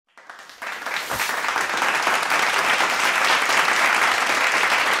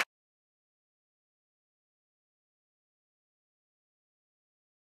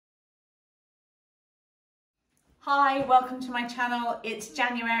Hi, welcome to my channel. It's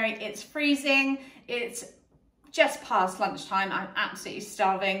January, it's freezing, it's just past lunchtime. I'm absolutely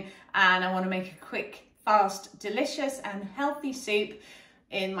starving and I want to make a quick, fast, delicious and healthy soup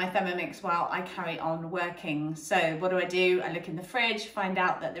in my Thermomix while I carry on working. So what do? I look in the fridge, find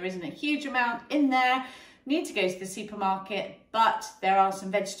out that there isn't a huge amount in there, need to go to the supermarket, but there are some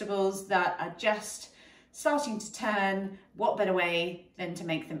vegetables that are just starting to turn. What better way than to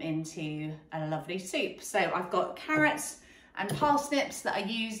make them into a lovely soup? So I've got carrots and parsnips that I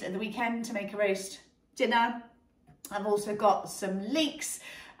used at the weekend to make a roast dinner. I've also got some leeks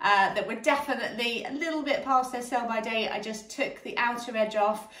that were definitely a little bit past their sell by date. I just took the outer edge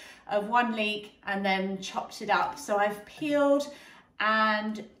off of one leek and then chopped it up. So I've peeled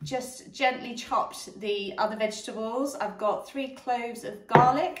and just gently chopped the other vegetables. I've got 3 cloves of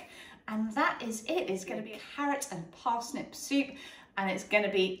garlic, and that is it. It's going to be a carrot and parsnip soup, and it's going to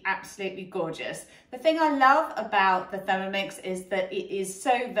be absolutely gorgeous. The thing I love about the Thermomix is that it is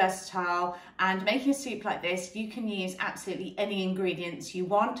so versatile, and making a soup like this, you can use absolutely any ingredients you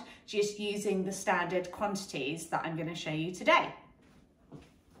want, just using the standard quantities that I'm going to show you today.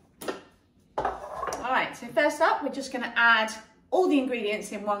 All right, so first up, we're just going to add all the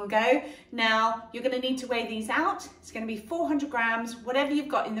ingredients in one go. Now, you're going to need to weigh these out. It's going to be 400 grams, whatever you've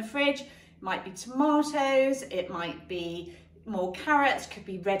got in the fridge. It might be tomatoes, it might be more carrots, could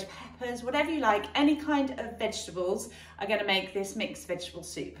be red peppers, whatever you like. Any kind of vegetables are going to make this mixed vegetable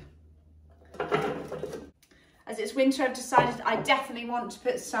soup. As it's winter, I've decided I definitely want to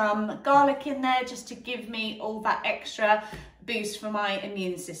put some garlic in there just to give me all that extra boost for my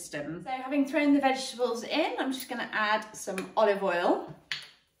immune system. So having thrown the vegetables in, I'm just going to add some olive oil.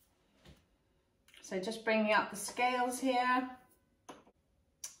 So just bringing up the scales here.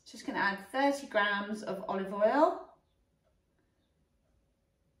 Just going to add 30 grams of olive oil.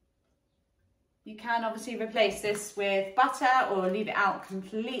 You can obviously replace this with butter or leave it out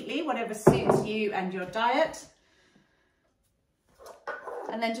completely, whatever suits you and your diet.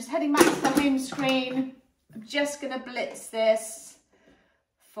 And then just heading back to the home screen, I'm just going to blitz this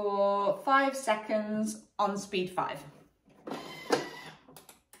for 5 seconds on speed 5.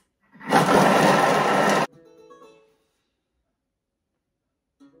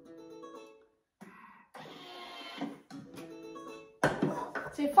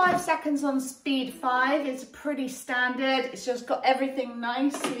 So 5 seconds on speed 5 is pretty standard. It's just got everything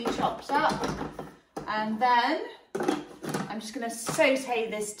nicely chopped up. And then I'm just going to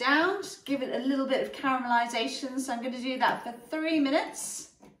saute this down, just give it a little bit of caramelization. So I'm going to do that for 3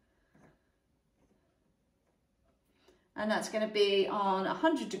 minutes. And that's going to be on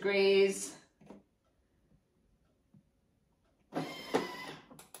 100 degrees.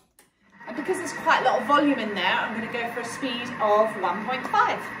 And because there's quite a lot of volume in there, I'm going to go for a speed of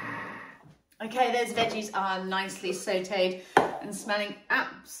 1.5. Okay, those veggies are nicely sauteed and smelling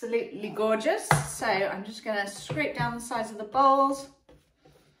absolutely gorgeous. So I'm just going to scrape down the sides of the bowls.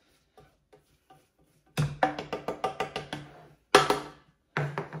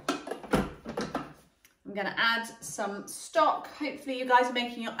 I'm going to add some stock. Hopefully you guys are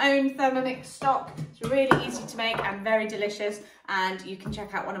making your own Thermomix stock. It's really easy to make and very delicious, and you can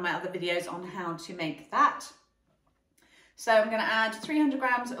check out one of my other videos on how to make that. So I'm going to add 300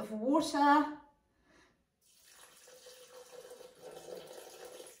 grams of water.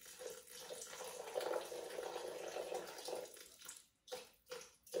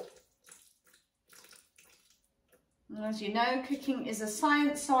 As you know, cooking is a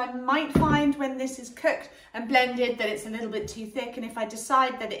science, so I might find when this is cooked and blended that it's a little bit too thick, and if I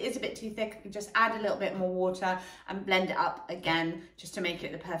decide that it is a bit too thick, I can just add a little bit more water and blend it up again just to make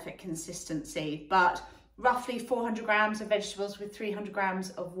it the perfect consistency. But roughly 400 grams of vegetables with 300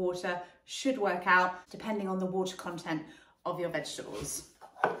 grams of water should work out, depending on the water content of your vegetables.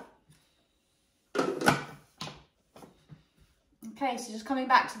 Okay, so just coming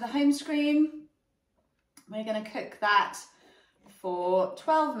back to the home screen. We're going to cook that for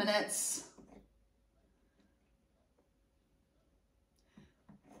 12 minutes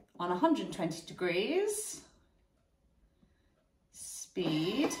on 120 degrees,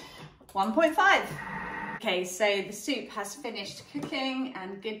 speed 1.5. Okay, so the soup has finished cooking,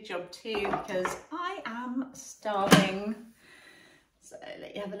 and good job too, because I am starving. So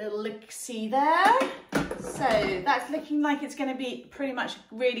let you have a little look-see there. So that's looking like it's going to be pretty much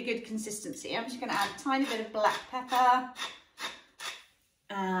really good consistency. I'm just going to add a tiny bit of black pepper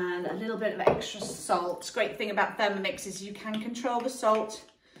and a little bit of extra salt. Great thing about Thermomix is you can control the salt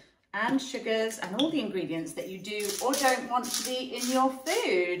and sugars and all the ingredients that you do or don't want to be in your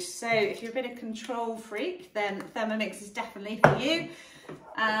food. So if you're a bit of control freak, then Thermomix is definitely for you.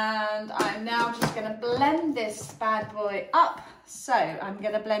 And I'm now just going to blend this bad boy up. So I'm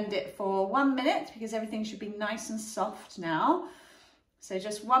going to blend it for 1 minute because everything should be nice and soft now. So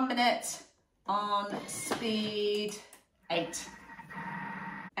just 1 minute on speed 8.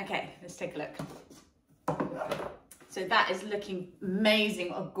 Okay, let's take a look. So that is looking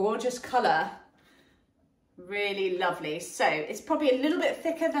amazing, a gorgeous colour. Really lovely. So it's probably a little bit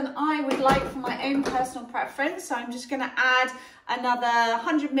thicker than I would like for my own personal preference. So I'm just going to add another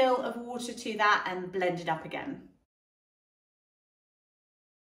 100 ml of water to that and blend it up again.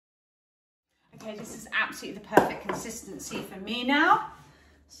 Okay, this is absolutely the perfect consistency for me now.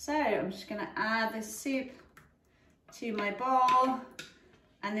 So I'm just going to add this soup to my bowl,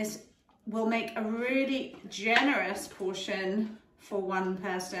 and this will make a really generous portion for one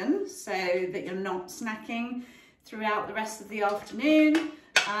person so that you're not snacking throughout the rest of the afternoon.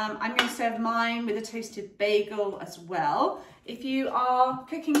 I'm going to serve mine with a toasted bagel as well. If you are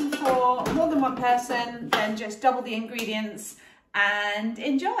cooking for more than one person, then just double the ingredients and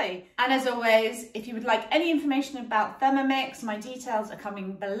enjoy. And as always, if you would like any information about Thermomix, my details are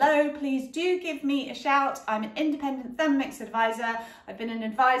coming below. Please do give me a shout. I'm an independent Thermomix advisor. I've been an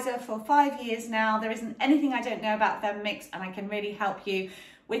advisor for 5 years now. There isn't anything I don't know about Thermomix, and I can really help you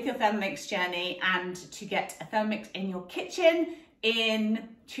with your Thermomix journey and to get a Thermomix in your kitchen in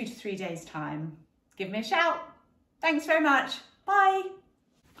 2 to 3 days time. Give me a shout. Thanks very much. Bye.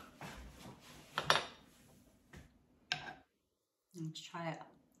 Let's try it.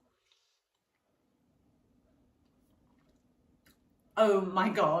 Oh my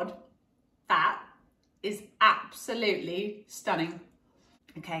God, that is absolutely stunning.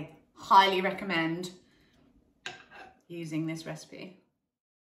 Okay, highly recommend using this recipe.